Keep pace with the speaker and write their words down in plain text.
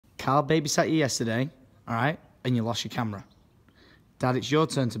Carl babysat you yesterday, all right, and you lost your camera. Dad, it's your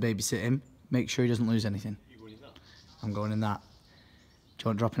turn to babysit him. Make sure he doesn't lose anything. You going in that? I'm going in that. Do you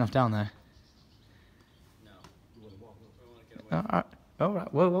want dropping off down there? No. You want to walk? I want to get away. All right. All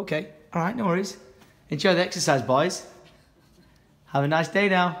right. Well, okay. All right, no worries. Enjoy the exercise, boys. Have a nice day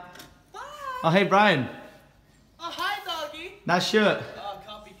now. Bye. Oh, hey, Brian. Oh, hi, doggy. Nice shirt. Oh,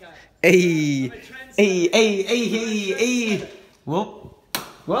 copycat. Hey. Hey. Whoa.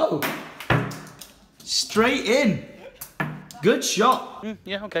 Whoa. Straight in. Good shot.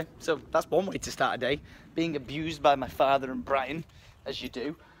 Yeah, okay. So that's one way to start a day. Being abused by my father and Brian, as you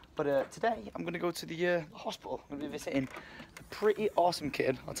do. But today, I'm going to go to the hospital. I'm going to be visiting a pretty awesome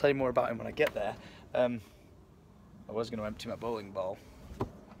kid. I'll tell you more about him when I get there. I was going to empty my bowling ball,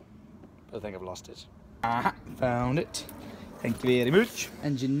 but I think I've lost it. Found it. Thank you very much.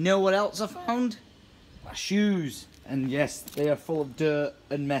 And you know what else I found? My shoes. And yes, they are full of dirt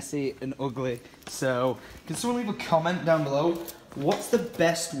and messy and ugly. So, can someone leave a comment down below? What's the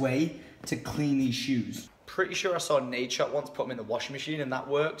best way to clean these shoes? Pretty sure I saw Nate Shot once put them in the washing machine and that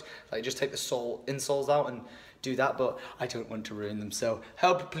worked. Like just take the insoles out and do that, but I don't want to ruin them. So,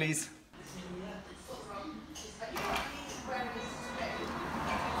 help please.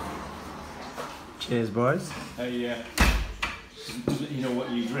 Cheers, boys. Hey, you know what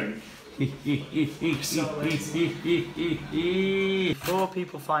you drink? Before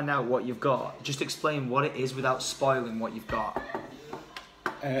people find out what you've got, just explain what it is without spoiling what you've got.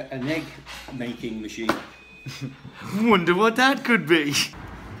 An egg making machine. Wonder what that could be.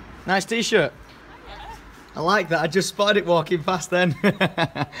 Nice t-shirt. I like that. I just spotted it walking past then.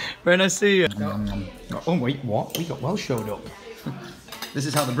 Very nice to see you. Oh wait, what? We got well showed up. This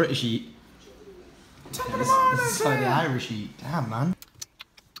is how the British eat. Yeah, this is how the Irish eat. Damn, man.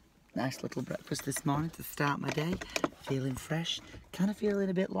 Nice little breakfast this morning to start my day. Feeling fresh. Kind of feeling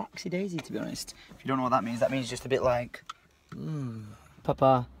a bit laxy-daisy, to be honest. If you don't know what that means just a bit like...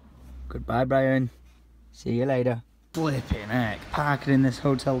 Papa. Goodbye, Brian. See you later. Flipping heck. Parking in this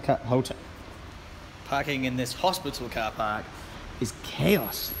Parking in this hospital car park is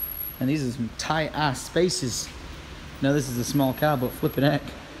chaos. And these are some tight-ass spaces. No, this is a small car, but flipping heck.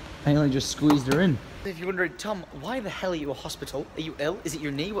 I only just squeezed her in. If you're wondering, Tom, why the hell are you at a hospital? Are you ill? Is it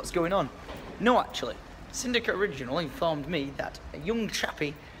your knee? What's going on? No, actually. Syndicate Original informed me that a young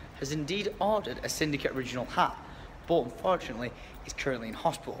chappie has indeed ordered a Syndicate Original hat, but unfortunately, he's currently in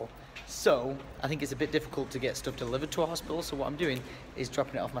hospital. So, I think it's a bit difficult to get stuff delivered to a hospital, so what I'm doing is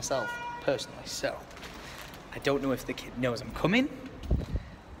dropping it off myself, personally. So, I don't know if the kid knows I'm coming,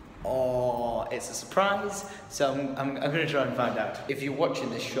 or it's a surprise, so I'm going to try and find out. If you're watching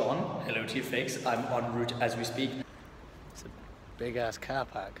this, Sean, hello to your face, I'm en route as we speak. It's a big-ass car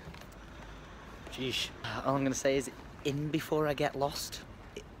park. Jeez. All I'm going to say is, in before I get lost.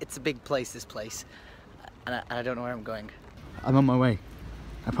 It's a big place, this place, and I don't know where I'm going. I'm on my way,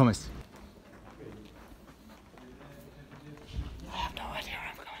 I promise. I have no idea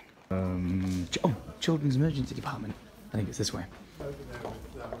where I'm going. Oh, Children's Emergency Department. I think it's this way.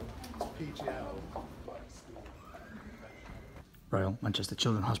 Royal Manchester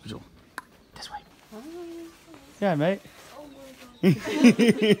Children's Hospital. This way. Yeah, mate.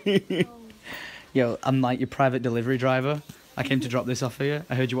 Yo, I'm like your private delivery driver. I came to drop this off for you.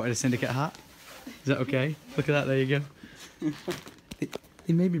 I heard you wanted a Syndicate hat. Is that okay? Look at that, there you go.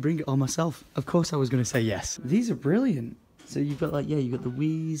 They made me bring it all myself. Of course I was going to say yes. These are brilliant. So you've got like, yeah, you've got the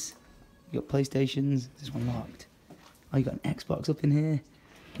Wii's, you've got PlayStations. This one locked. Oh, you got an Xbox up in here.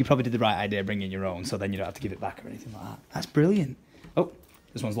 You probably did the right idea bringing your own, so then you don't have to give it back or anything like that. That's brilliant. Oh,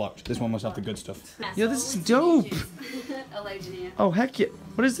 this one's locked. This one must have the good stuff. Yo, this is dope. Oh, heck yeah.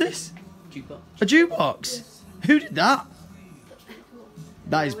 What is this? Jukebox. A jukebox? Who did that?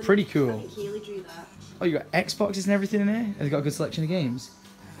 That is pretty cool. Oh, you got Xboxes and everything in here? Have they got a good selection of games?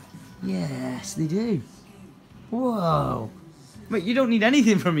 Yes, they do. Whoa. Wait, you don't need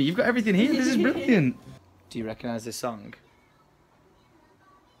anything from me. You've got everything here. This is brilliant. Do you recognise this song?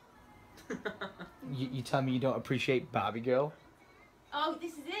 You tell me you don't appreciate Barbie Girl? Oh,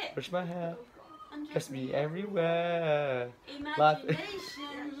 this is it. Brush my hair. Kiss me everywhere. Imagination,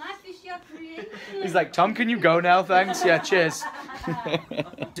 life is your creation. He's like, Tom, can you go now? Thanks. Yeah, cheers.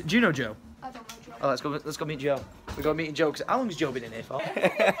 Do you know Joe? I don't know Joe. Oh, let's go meet Joe. We got meeting Joe. How long has Joe been in here for?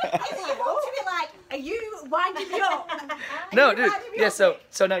 Are you winding me up? No, dude. Yeah, so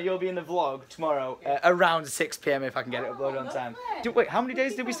now you'll be in the vlog tomorrow around 6 PM if I can get it uploaded on time. Wait, how many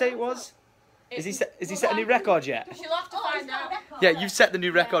days did we say it was? Is he set a new record yet? You'll have to find out. Yeah, you've set the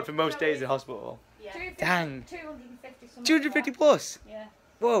new record for most days in hospital. Yeah. Dang. 250 something. 250 plus? Yeah.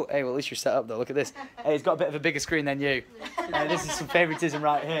 Whoa, hey, well, at least you're set up though. Look at this. Hey, it's got a bit of a bigger screen than you. This is some favoritism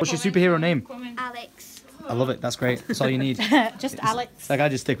right here. What's your superhero name? Alex. I love it. That's great. That's all you need. Just Alex. Like, I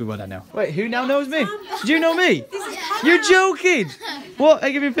just stick with what I know. Wait, who now knows me? Do you know me? You're joking. What?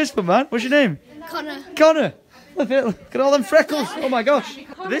 Hey, give me a fist bump, man. What's your name? Connor. Connor. Look at all them freckles. Oh my gosh.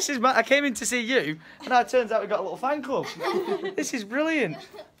 This is I came in to see you, and now it turns out we got a little fan club. This is brilliant.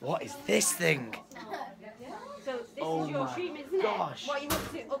 What is this thing? So this Oh is your my treatment, isn't gosh. it? What are you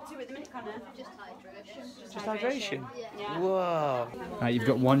up to at the minute, Connor? Just hydration. Just hydration. Yeah. Whoa. Right, you've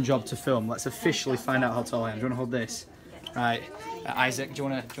got one job to film. Let's officially find out how tall I am. Do you want to hold this? Right. Isaac, do you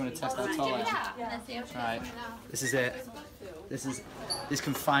want to test how tall I am? Right. This is it. This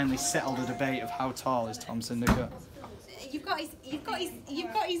can finally settle the debate of how tall is Tom Syndicate. You've got his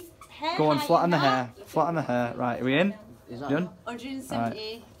hair. Go on, flatten the hair. Flatten the hair. Right, are we in? Done?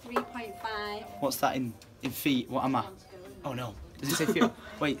 173.5. What's that in feet? What am I? Oh no. Does it say feet?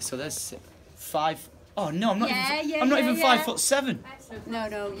 Wait, so there's 5. Oh no, I'm not even. I'm not even 5'7". No,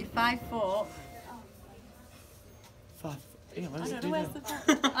 you're 5 foot. 5. Yeah, where I does it don't do know where's that?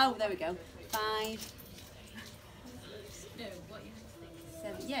 the 5. Oh, there we go. 5.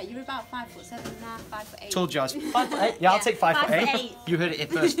 7. Yeah, you're about 5'7" now, 5'8". Told you I was 5'8". Yeah, I'll take 5'8". 5'8". You heard it here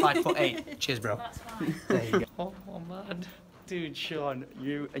first, 5'8". Cheers, bro. There you go. Oh man. Dude, Sean,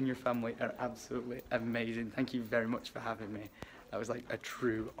 you and your family are absolutely amazing. Thank you very much for having me. That was like a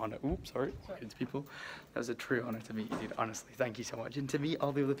true honour. Oops, sorry to people. That was a true honour to meet you, dude. Honestly, thank you so much. And to meet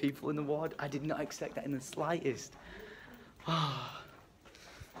all the other people in the ward, I did not expect that in the slightest. I'm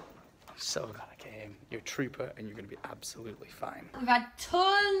so glad I came. You're a trooper and you're going to be absolutely fine. We've had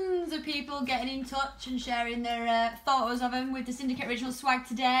tons of people getting in touch and sharing their photos of them with the Syndicate Original swag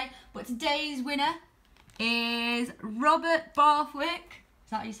today. But today's winner is Robert Borthwick.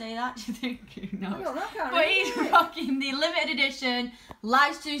 Is that how you say that? Do you think? No. But he's rocking the limited edition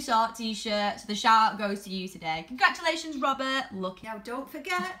Life's Too Short t-shirt. So the shout out goes to you today. Congratulations, Robert. Lucky. Now don't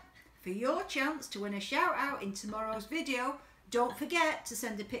forget, for your chance to win a shout out in tomorrow's video, don't forget to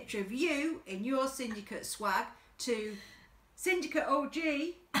send a picture of you in your Syndicate swag to Syndicate OG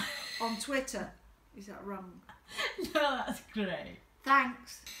on Twitter. Is that wrong? No, that's great.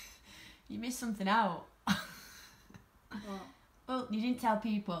 Thanks. You missed something out. What? Well, you didn't tell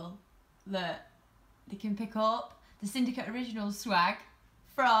people that they can pick up the Syndicate Original swag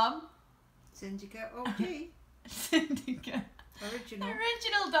from Syndicate OG. Syndicate Original.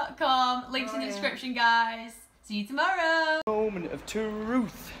 Original.com. Links in the yeah. description, guys. See you tomorrow. Moment of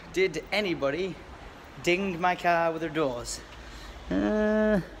truth. Did anybody ding my car with their doors?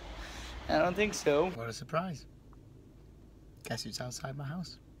 I don't think so. What a surprise. Guess who's outside my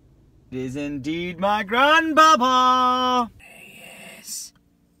house? It is indeed my grandpapa. There he is.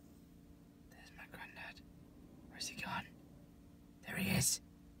 There's my granddad. Where's he gone? There he is.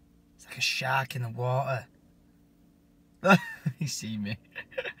 It's like a shark in the water. You see me.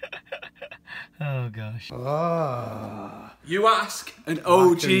 Oh gosh. Oh. You ask, and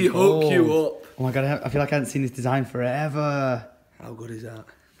OG hook you up. Oh my god, I feel like I haven't seen this design forever. How good is that?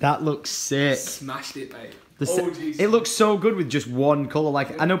 That looks sick. Smashed it, mate. It looks so good with just one colour.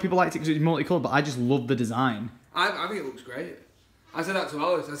 Like, I know people liked it because it's multicolored, but I just love the design. I think it looks great. I said that to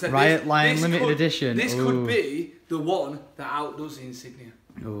Alice. I said, Riot Lion limited edition. This Ooh. could be the one that outdoes the insignia.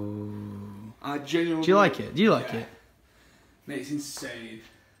 Oh. I genuinely. Do you like it? Do you like it? Mate, it's insane.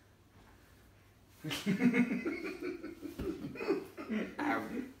 Ow.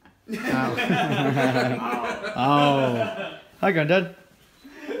 Oh. Hi, Granddad.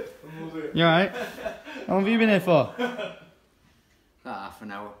 You alright? How long have you been here for? Half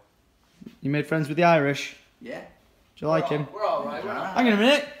an hour. You made friends with the Irish? Yeah. Do you like him? We're alright. Hang on a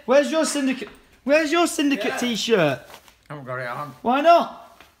minute. Where's your Syndicate? Where's your Syndicate t-shirt? I haven't got it on. Why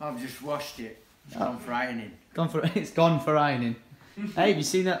not? I've just washed it. It's gone for ironing. It's gone for ironing. Hey, have you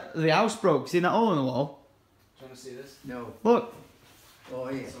seen that? The house broke. Seen that hole in the wall? Do you want to see this? No. Look. Oh,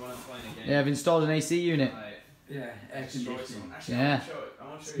 yeah. Someone playing a game. Yeah, I've installed an AC unit. Right. Yeah, air conditioning. Actually, Yeah. I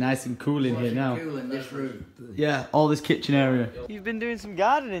want to show It's nice and cool in here now. Cool in this room. Yeah, all this kitchen area. You've been doing some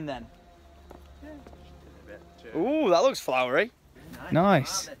gardening then? Ooh, that looks flowery.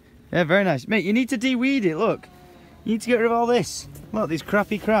 Nice. Yeah, very nice. Mate, you need to de-weed it, look. You need to get rid of all this. Look, these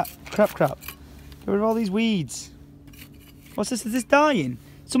crappy crap. Get rid of all these weeds. What's this? Is this dying?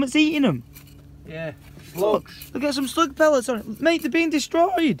 Someone's eating them. Yeah. Look at some slug pellets on it. Mate, they're being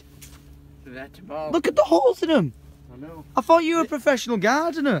destroyed. Look at the holes in them. I know. I thought you were a professional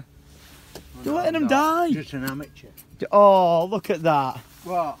gardener. You're letting them die. Just an amateur. Oh, look at that.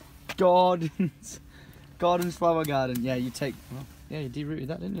 What? Gordon's flower garden. Yeah, you take. Well, yeah, you de-rooted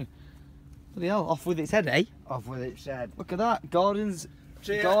that, didn't you? What the hell? Off with its head, eh? Off with its head. Look at that. Gordon's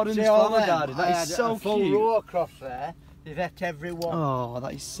Gordon's flower garden. That is so full cute. row across there. They've ate every one. Oh,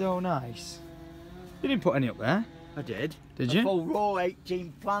 that is so nice. You didn't put any up there. I did. Did A you? full row,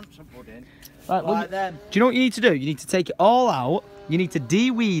 18 plants I put in. Right, well, Like them. do you know what you need to do? You need to take it all out. You need to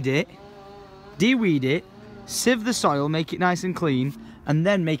de-weed it, sieve the soil, make it nice and clean, and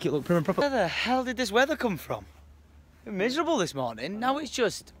then make it look prim and proper. Where the hell did this weather come from? It was miserable this morning. Now it's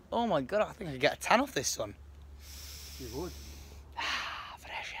just, oh my god, I think I could get a tan off this sun. You would.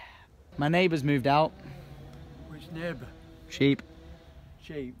 Fresh air. My neighbour's moved out. Which neighbour? Sheep.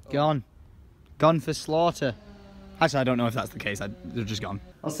 Sheep. Gone. Gone for slaughter. Actually, I don't know if that's the case. They're just gone.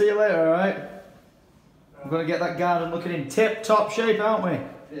 I'll see you later, alright? We're going to get that garden looking in tip-top shape, aren't we?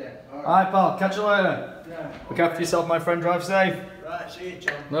 Yeah. Alright, pal. Catch you later. Yeah. Look after yourself, my friend. Drive safe. Right, see you,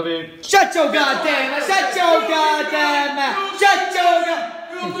 John. Love you. Shut your goddamn mouth! Shut your goddamn mouth! Shut your goddamn.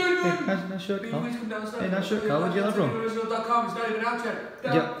 Hey, nice shirt, Carl. Hey, nice shirt, Carl. Where'd you get that from? It's not even out yet.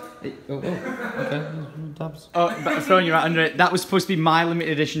 Yeah. Hey, okay. Tabs. Oh, but throwing you right under it. That was supposed to be my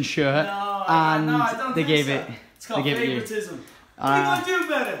limited edition shirt, and they gave it. It's called favoritism. What are you gonna do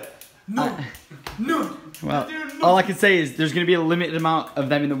better? No. Well, all I can say is there's going to be a limited amount of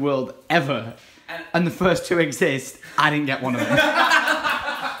them in the world ever, and the first two exist. I didn't get one of them.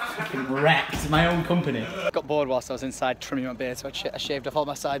 Fucking wrecked my own company. Got bored whilst I was inside trimming my beard, so I shaved off all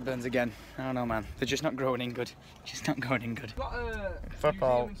my sideburns again. I don't know, man. They're just not growing in good. Just not growing in good.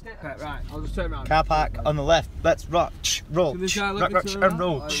 Football. Right, I'll just turn around. Car park on the left. Let's rock, roll, Can this guy let rock, me rock, turn and around?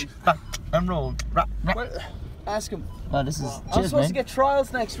 roll, rock, and roll, rock, rock. Ask him. Well, this is I'm cheers, supposed mate. to get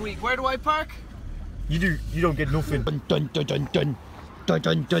trials next week. Where do I park? You don't get nothing. Dun dun dun dun dun. Dun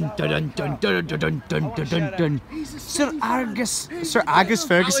dun dun dun dun dun dun dun dun dun dun dun. Sir Agus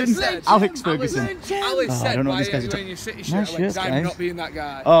Ferguson? Alex Ferguson. Alex I don't know what this guy's wearing your city shirt. Nice shirts, I'm guys. not being that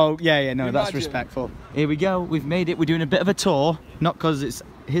guy. Oh, yeah, no, that's Imagine. respectful. Here we go, we've made it. We're doing a bit of a tour. Not because it's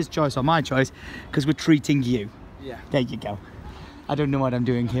his choice or my choice, because we're treating you. Yeah. There you go. I don't know what I'm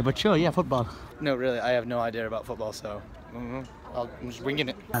doing here, but sure, yeah, football. No, really, I have no idea about football, so I'm just winging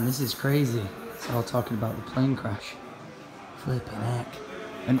it. And this is crazy. It's all talking about the plane crash. Flipping heck.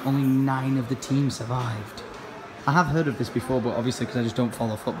 And only 9 of the team survived. I have heard of this before, but obviously because I just don't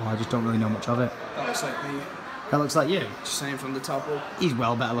follow football, I just don't really know much of it. That looks like me. That looks like you. Just saying from the top rope. He's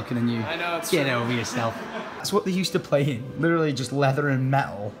well better looking than you. I know, it's Get true. over yourself. That's what they used to play in. Literally just leather and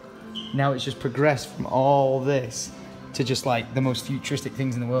metal. Now it's just progressed from all this to just like the most futuristic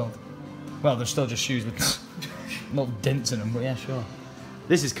things in the world. Well, they're still just shoes with little dents in them, but yeah, sure.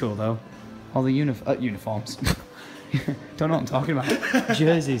 This is cool though. All the uniforms. Don't know what I'm talking about.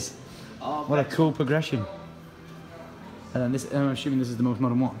 Jerseys. What a cool progression. And then this, I'm assuming this is the most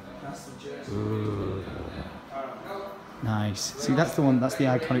modern one. That's the jersey. Ooh. Nice. See, that's the one. That's the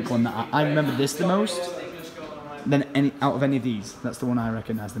iconic one that I remember this the most. Than out of any of these, that's the one I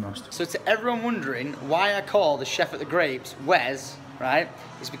recognise the most. So to everyone wondering why I call the chef at the Grapes Wes, right?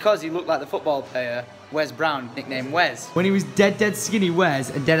 It's because he looked like the football player Wes Brown, nicknamed Wes. When he was dead skinny Wes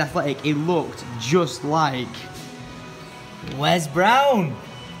and dead athletic, he looked just like Wes Brown.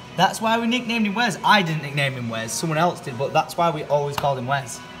 That's why we nicknamed him Wes. I didn't nickname him Wes, someone else did, but that's why we always called him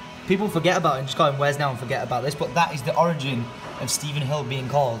Wes. People forget about him, just call him Wes now and forget about this, but that is the origin of Stephen Hill being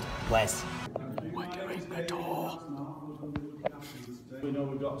called Wes. We know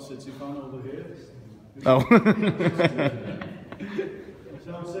we've got a City fan over here. Oh.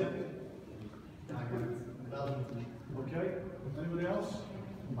 Chelsea? Okay. Anybody else?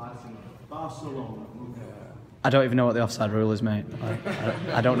 Barcelona. Okay. I don't even know what the offside rule is, mate.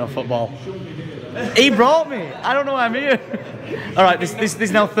 I don't know football. He brought me. I don't know why I'm here. All right, this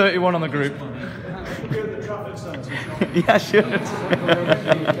is now 31 on the group. Yeah, sure.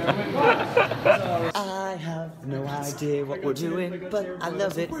 I have no idea what we're doing, but I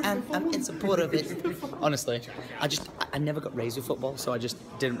love it and I'm in support of it. Honestly, I never got raised with football, so I just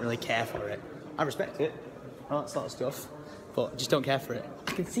didn't really care for it. I respect it, all that sort of stuff, but I just don't care for it.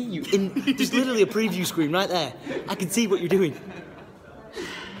 I can see you in, there's literally a preview screen right there. I can see what you're doing.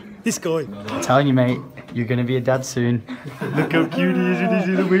 This guy. I'm telling you, mate, you're gonna be a dad soon. Look how cute he is with his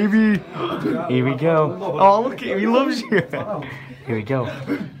little baby. Here we go. Oh, look at him, he loves you. Here we go.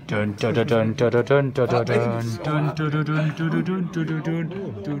 Dun dun dun dun dun dun dun dun dun dun dun dun dun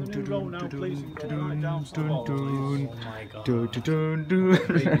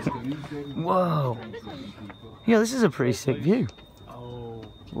dun. Whoa. Yeah, this is a pretty sick view.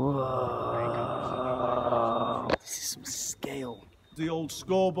 Whoa. This is some scale. The old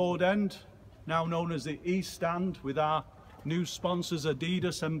scoreboard end, now known as the East Stand, with our new sponsors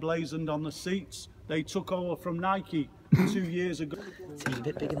Adidas emblazoned on the seats. They took over from Nike 2 years ago. Seems a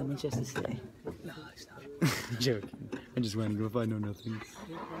bit bigger than Manchester City. No, it's not. Joking. I just went off, I know nothing.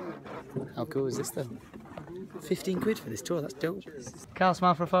 How cool is this though? 15 quid for this tour, that's dope. Carl,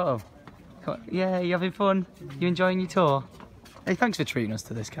 smile for a photo. Yeah, you having fun? You enjoying your tour? Hey, thanks for treating us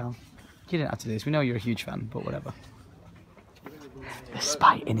to this, Carl. You didn't have to do this, we know you're a huge fan, but whatever. The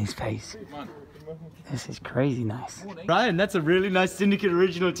spite in his face. This is crazy nice. Brian, that's a really nice Syndicate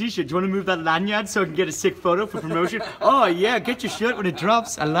original t-shirt. Do you want to move that lanyard so I can get a sick photo for promotion? Oh yeah, get your shirt when it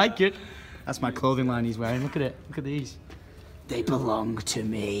drops. I like it. That's my clothing line he's wearing. Look at it. Look at these. They belong to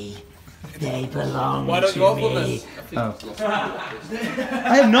me. They belong to me. Oh.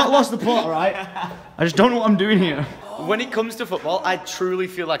 I have not lost the plot, alright? I just don't know what I'm doing here. When it comes to football, I truly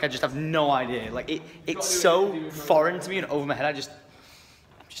feel like I just have no idea. Like it's so foreign to me and over my head. I just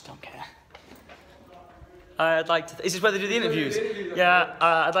don't care. I'd like to. Is this where they do the interviews? Yeah,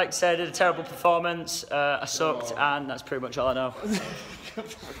 I'd like to say I did a terrible performance. I sucked, and that's pretty much all I know.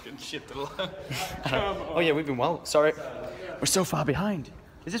 Fucking shit. Oh yeah, we've been well. Sorry, we're so far behind.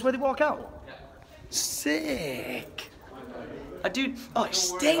 Is this where they walk out? Sick. Dude, oh it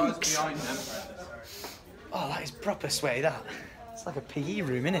stinks. Oh, that is proper sweaty. That. It's like a PE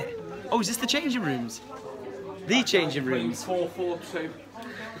room, isn't it? Oh, is this the changing rooms? The changing rooms. 4-4-2.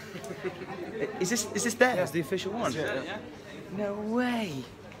 Is this theirs, the official one? Yeah. No way.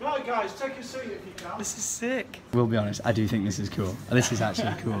 Right guys, take a seat if you can. This is sick. We'll be honest, I do think this is cool. This is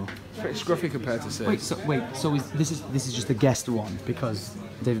actually cool. Pretty scruffy compared to Wait, so this is just the guest one because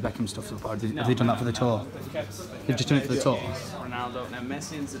David Beckham stuff's up, or have they done that for the tour? They've just done it for the tour. Ronaldo, now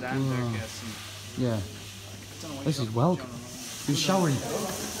Messi and Zidane, they're guests. Yeah. This is welcome. He's showering.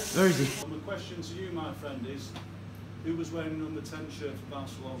 Where is he? My question to you, my friend, is who was wearing the number 10 shirt for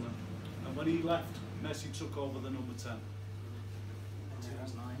Barcelona? And when he left, Messi took over the number 10.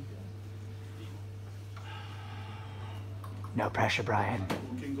 2009. No pressure, Brian.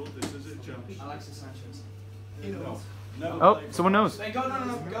 Looking good, this is it, Josh. Alexis Sanchez. No. Never Oh, played. someone knows. Hey, go,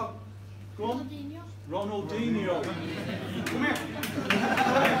 no, go. Go on. Ronaldinho. Come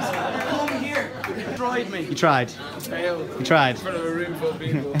here. Tried me. You tried. Failed. You tried. In front of a room full of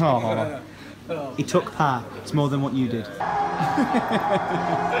people. Oh. He took part. It's more than what you did.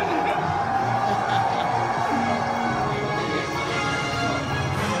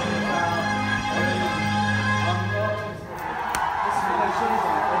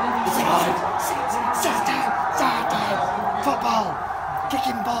 Football,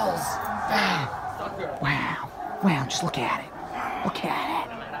 kicking balls. Wow, just look at it. Look at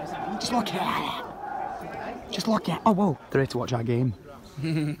it. Just look at it. Just look at it. Oh, whoa, they're here to watch our game.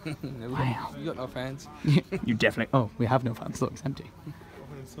 Wow. You got no fans. You definitely. Oh, we have no fans. Look, it's empty.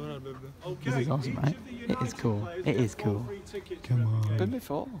 This is awesome, right? It is cool. It is cool. Come on. Been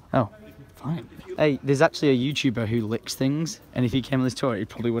before. Oh, fine. Hey, there's actually a YouTuber who licks things, and if he came on this tour, he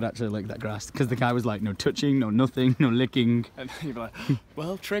probably would actually lick that grass because the guy was like, no touching, no nothing, no licking. And you'd be like,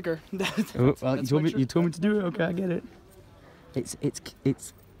 well, trigger. Oh, well, you told me to do it. Okay, I get it. It's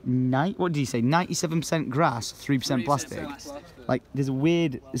what did he say? 97% grass, 3% plastic. Like there's a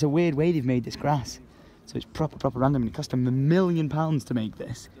weird way they've made this grass. So it's proper random, and it cost them £1 million to make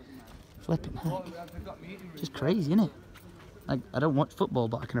this. Flipping heck. Just crazy, isn't it? Like, I don't watch football,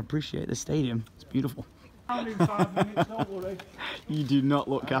 but I can appreciate the stadium. It's beautiful. In 5 minutes, don't worry. You do not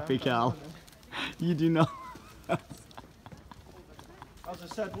look happy, Carl. You do not. As I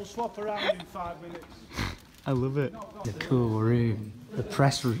said, we'll swap around in 5 minutes. I love it. The cool room. The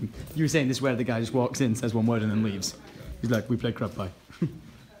press room. You were saying this is where the guy just walks in, says one word, and then leaves. He's like, we play crab pie.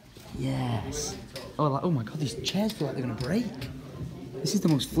 Yes. Oh, like, oh my god, these chairs feel like they're going to break. This is the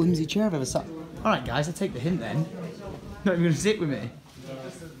most flimsy chair I've ever sat. Alright guys, I'll take the hint then. Not even going to sit with me.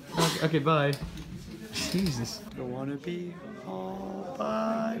 Okay, bye. Jesus. I want to be all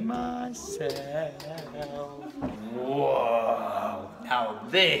by myself. Whoa. Now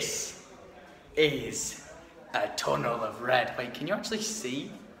this is a tunnel of red. Wait, can you actually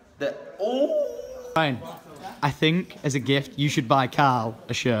see the... Oh! Fine. I think, as a gift, you should buy Carl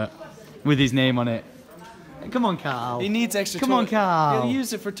a shirt with his name on it. Come on, Carl. He needs extra Come on, Carl. He'll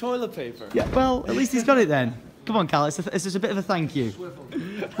use it for toilet paper. Yeah, well, at least he's got it then. Come on, Carl. It's just a bit of a thank you.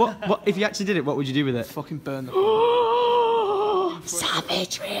 What if you actually did it? What would you do with it? Fucking burn the...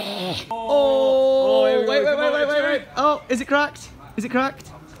 Savagery! Oh, wait. Oh, is it cracked? Is it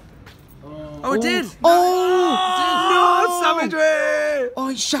cracked? Oh, it did! Oh! No, savagery! Oh,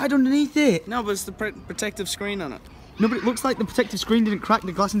 it shattered underneath it. No, but it's the protective screen on it. No, but it looks like the protective screen didn't crack,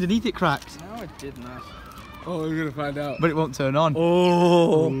 the glass underneath it cracked. No, it did not. Oh, we're gonna find out. But it won't turn on.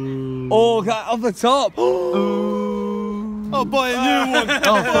 Oh, that off the top! Oh, Oh boy, a new one!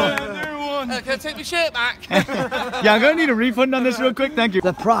 oh, fuck. A new one! Can I take my shirt back? Yeah, I'm gonna need a refund on this real quick, thank you.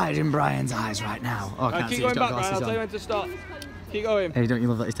 The pride in Brian's eyes right now. Oh, I can't see, he's got glasses I'll tell you on. when to stop. Keep going. Hey, don't you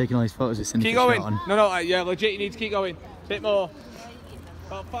love that he's taking all his photos with Syndicate Keep going. on? No, yeah, legit, you need to keep going. Bit more.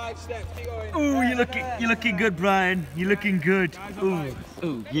 About 5 steps, keep going. Ooh, you're looking good, Brian. You're looking good.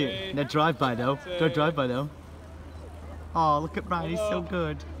 Ooh, yeah. No drive-by though. Don't drive-by though. Oh, look at Brian, he's so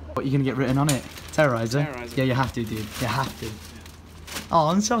good. What are you gonna get written on it? Terrorizer? Terrorizer. Yeah, you have to, dude. You have to. Oh,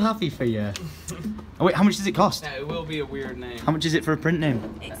 I'm so happy for you. Oh wait, how much does it cost? Yeah, it will be a weird name. How much is it for a print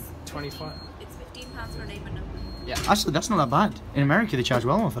name? It's 25. It's £15 for a name and number. Yeah. Actually, that's not that bad. In America, they charge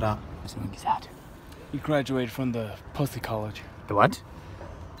well more for that. What's that? You graduated from the Pussy College. The what?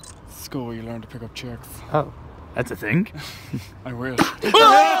 School where you learn to pick up chicks. Oh, that's a thing? I wish.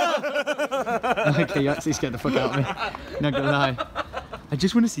 Okay, you actually scared the fuck out of me. Not gonna lie. I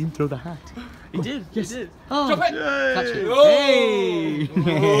just want to see him throw the hat. He did. Yes. He did. Oh, Jump it. catch it. Oh. Hey!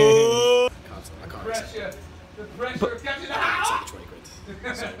 Pressure. The pressure of catching the hat.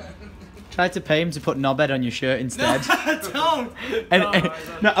 Tried to pay him to put knobhead on your shirt instead. Don't.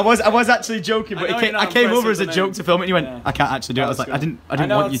 No, I was actually joking, but I came over as a impressive, joke to film it. And you went, yeah. I can't actually do it. I was like, I didn't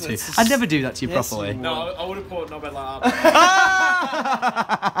know, want you to. I'd never do that to you properly. No, I would have put no bed like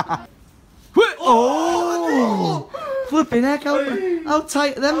that. Oh! Flipping heck, how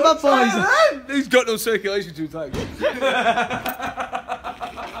tight are them bad boys? He's got no circulation too tight.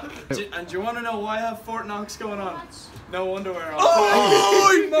 And do you want to know why I have Fort Knox going on? No underwear on.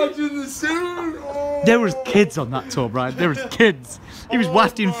 Oh, imagine the scene. Oh. There was kids on that tour, Brian. There was kids. He was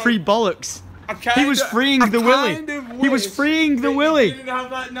wafting free bollocks. He was freeing the willy. He was freeing the willy. Didn't have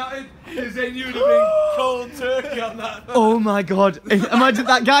that knotted, because then you'd have been cold turkey on that. Oh my god. Imagine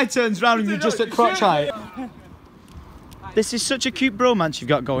that guy turns around and you're just at crotch height. This is such a cute bromance you've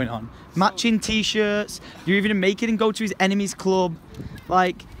got going on. Matching t-shirts. You're even making him go to his enemy's club.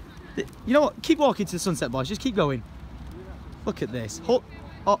 Like, you know what? Keep walking to the sunset, boys. Just keep going. Look at this. Oh.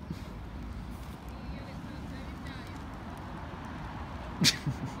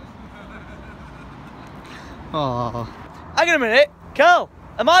 Oh. Hang on a minute. Carl,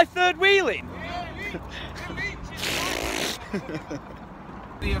 am I third wheeling?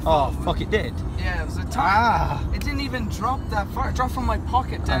 Oh, fuck, it did. Yeah, it was a tire. It didn't even drop that far. It dropped from my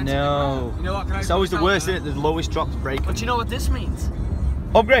pocket down to the ground. You know what? It's always the worst, isn't it? The lowest drops break. But you know what this means?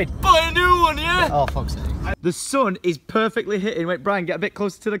 Upgrade. Buy a new one, yeah? Oh, fuck's sake. The sun is perfectly hitting. Wait, Brian, get a bit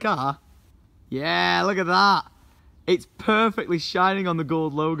closer to the car. Yeah, look at that. It's perfectly shining on the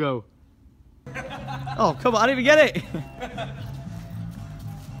gold logo. Oh, come on, I didn't even get it.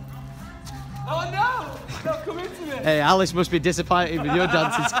 Oh no! Don't come into me! Hey, Alice must be disappointed with your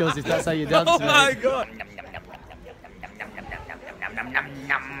dancing skills if that's how you dance. Oh my god!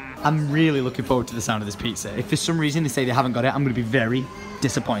 I'm really looking forward to the sound of this pizza. If for some reason they say they haven't got it, I'm going to be very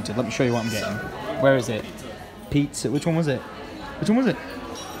disappointed. Let me show you what I'm getting. Where is it? Pizza. Which one was it? Which one was it?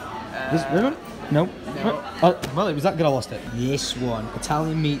 This one? Nope. No. Oh, well, it was that good I lost it. This one.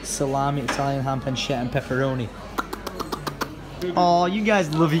 Italian meat, salami, Italian ham, pancetta, and pepperoni. Oh, you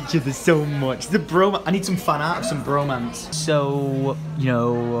guys love each other so much. The I need some fan art of some bromance. So, you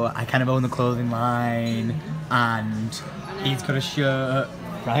know, I kind of own the clothing line, and he's got a shirt.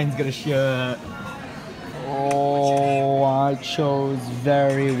 Brian's got a shirt. Oh, I chose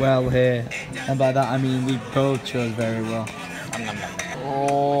very well here. And by that I mean we both chose very well.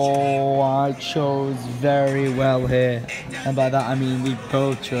 Oh, I chose very well here. And by that I mean we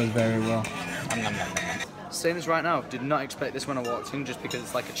both chose very well. Saying this right now, did not expect this when I walked in just because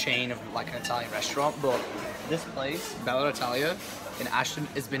it's like a chain of like an Italian restaurant, but this place, Bella Italia in Ashton,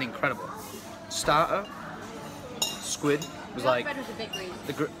 has been incredible. Starter, squid, was like, bread was a bit greasy.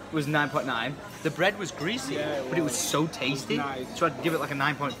 Was 9.9. The bread was greasy, but it was so tasty. So I'd give it like a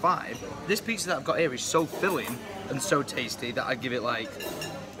 9.5. This pizza that I've got here is so filling and so tasty that I'd give it like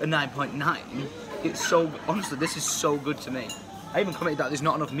a 9.9. It's so, honestly, this is so good to me. I even commented that there's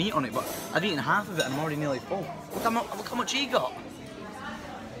not enough meat on it, but I've eaten half of it and I'm already nearly full. Look how much he got.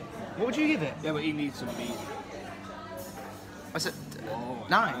 What would you give it? Yeah, but he needs some meat. I said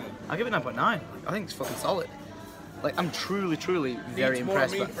 9. I'll give it 9.9. I think it's fucking solid. Like, I'm truly very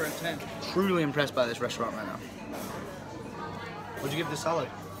impressed. Truly impressed by this restaurant right now. What'd you give the salad?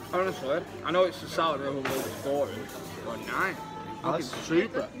 Honestly, I know it's a salad and everyone was boring, but 9. Oh, that's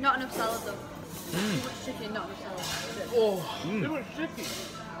super. Not enough salad though. Too much chicken, not enough salad. Oh, too much chicken.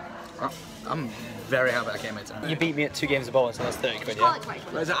 I'm very happy I came here tonight. You beat me at 2 games of bowling, so that's 30 quid, yeah?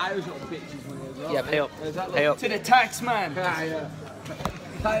 There's an Irish little bitches money as well. Yeah, pay up. Pay up. To the tax man. Yeah.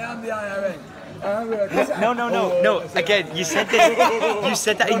 I am the IRA. No. Again, you said this. You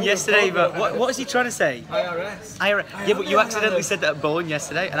said that in yesterday, but what is he trying to say? IRS. Yeah, but you accidentally said that at bowling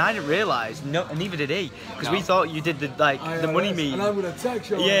yesterday, and I didn't realise. No, and neither did he, because we thought you did the money meme. And I'm gonna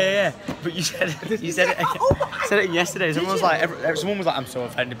text you. Yeah. But you said it yesterday. Someone was like, I'm so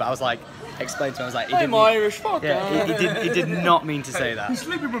offended, but I was like, explain to him. I was like, I'm Irish. Fuck yeah, he did not mean to say that. He's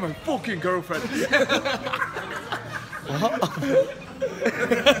sleeping with my fucking girlfriend.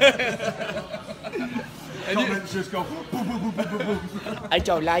 And comments just go. I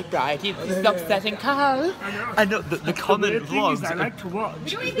don't like Brian. He's upsetting Carl. I know the comment vlogs. I like to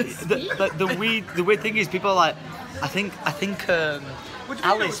watch. The weird thing is people are like, I think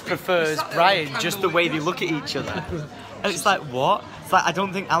Alice prefers Brian just the way they look at each other. And it's like, what? It's like, I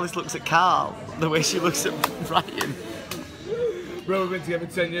don't think Alice looks at Carl the way she looks at Brian. Bro, we've been together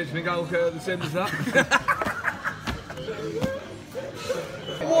 10 years. You think I look the same as that?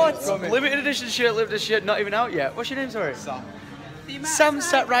 What? Limited edition shirt, not even out yet. What's your name, sorry? Sam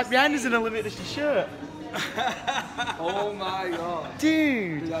sat right behind us in a limited edition shirt. Oh my god.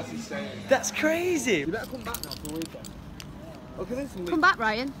 Dude, That's insane. that's crazy. You better come back now for the weekend. Look at this leak. Come back,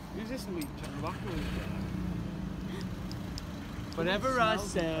 Ryan. Who's this leak? Come back for the weekend. Whatever I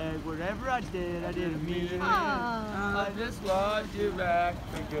said, whatever I didn't mean it. Aww. I just want you back.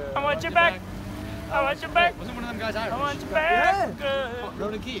 I want you back. I want you back. Wasn't one of them guys Irish? I want you back. What,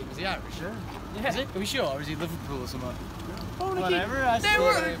 Ronan Keating, was he Irish? Yeah. Is he? Are we sure? Or is he Liverpool or something? Whatever I say,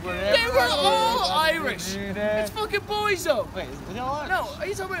 they were all Irish. It's fucking boys though. Wait, are they all Irish? No, are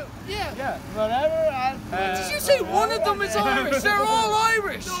you talking about? Yeah. Yeah. Whatever I Did you say one of them is Irish? They're all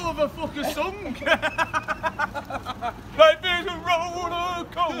Irish. No of a fucking song. Like there's a roller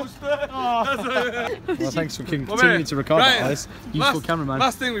coaster. Well, thanks for continuing to record that, Alice. Useful cameraman.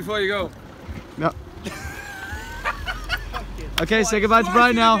 Last thing before you go. No. Okay, say goodbye to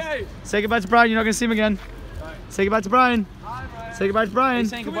Brian now. Say goodbye to Brian. You're not going to see him again. Say goodbye to Brian. Say goodbye to Brian.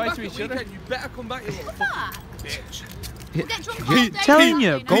 Saying goodbye to each other. You better come back, you little bitch. He's telling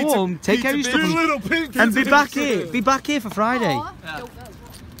you, go home, take care of your stuff, and be back here. Be back here for Friday.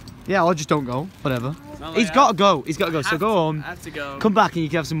 Yeah, or just don't go. Whatever. He's got to go. He's got to go. So go home. Have to go. Come back and you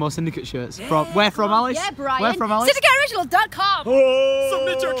can have some more Syndicate shirts. Where from, Alice? Yeah, Brian. Where from, Alice? SyndicateOriginal.com.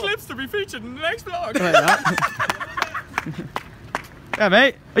 Submit your clips to be featured in the next vlog. Like that. Yeah,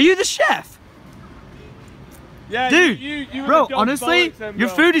 mate. Are you the chef? Yeah, dude, you bro, honestly, then, your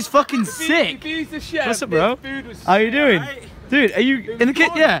food is fucking sick. If he's the chef, what's up, bro? food was How you doing? right? Dude, are you in the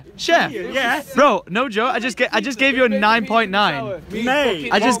kitchen? Yeah, chef. Yeah. Bro, no joke. I just gave you a 9.9. Mate,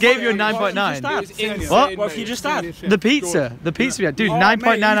 I just gave you a 9.9. What? What have you just had? The pizza. The pizza we had. Dude,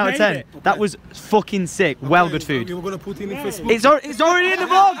 9.9 out of 10. That was fucking sick. Well good food. You were gonna put in Facebook. It's already in the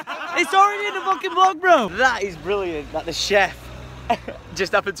vlog. It's already in the fucking vlog, bro. That is brilliant. That the chef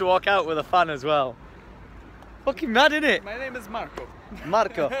just happened to walk out with a fan as well. Fucking mad, innit? My name is Marco.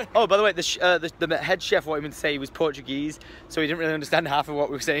 Marco. Oh, by the way, the head chef wanted me to say he was Portuguese, so he didn't really understand half of what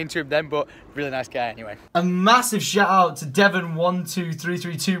we were saying to him then, but really nice guy anyway. A massive shout out to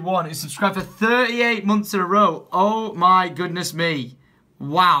Devon123321 who subscribed for 38 months in a row. Oh my goodness me.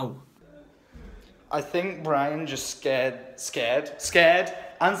 Wow. I think Brian just scared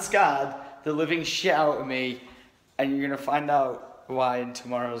and scarred the living shit out of me, and you're gonna find out why in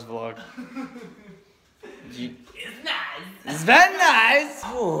tomorrow's vlog. It's nice. It's very nice.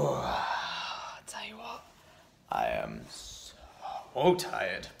 Oh, I'll tell you what, I am so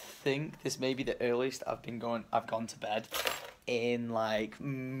tired. I think this may be the earliest I've gone to bed in like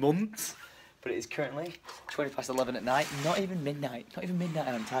months, but it is currently 11:20 at night. Not even midnight, and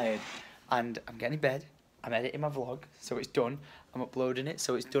I'm tired. And I'm getting in bed. I'm editing my vlog, so it's done. I'm uploading it,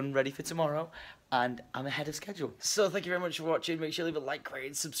 so it's done, ready for tomorrow, and I'm ahead of schedule. So thank you very much for watching. Make sure you leave a like, rate,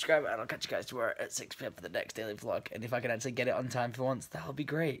 and subscribe, and I'll catch you guys tomorrow at 6 PM for the next daily vlog. And if I can actually get it on time for once, that'll be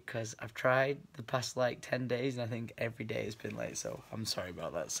great, because I've tried the past like 10 days, and I think every day has been late, so I'm sorry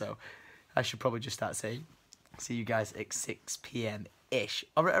about that. So I should probably just start saying, see you guys at 6 PM-ish,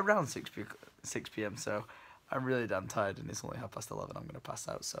 or around 6 PM, so I'm really damn tired, and it's only 11:30. I'm going to pass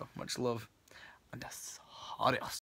out, so much love, and adios.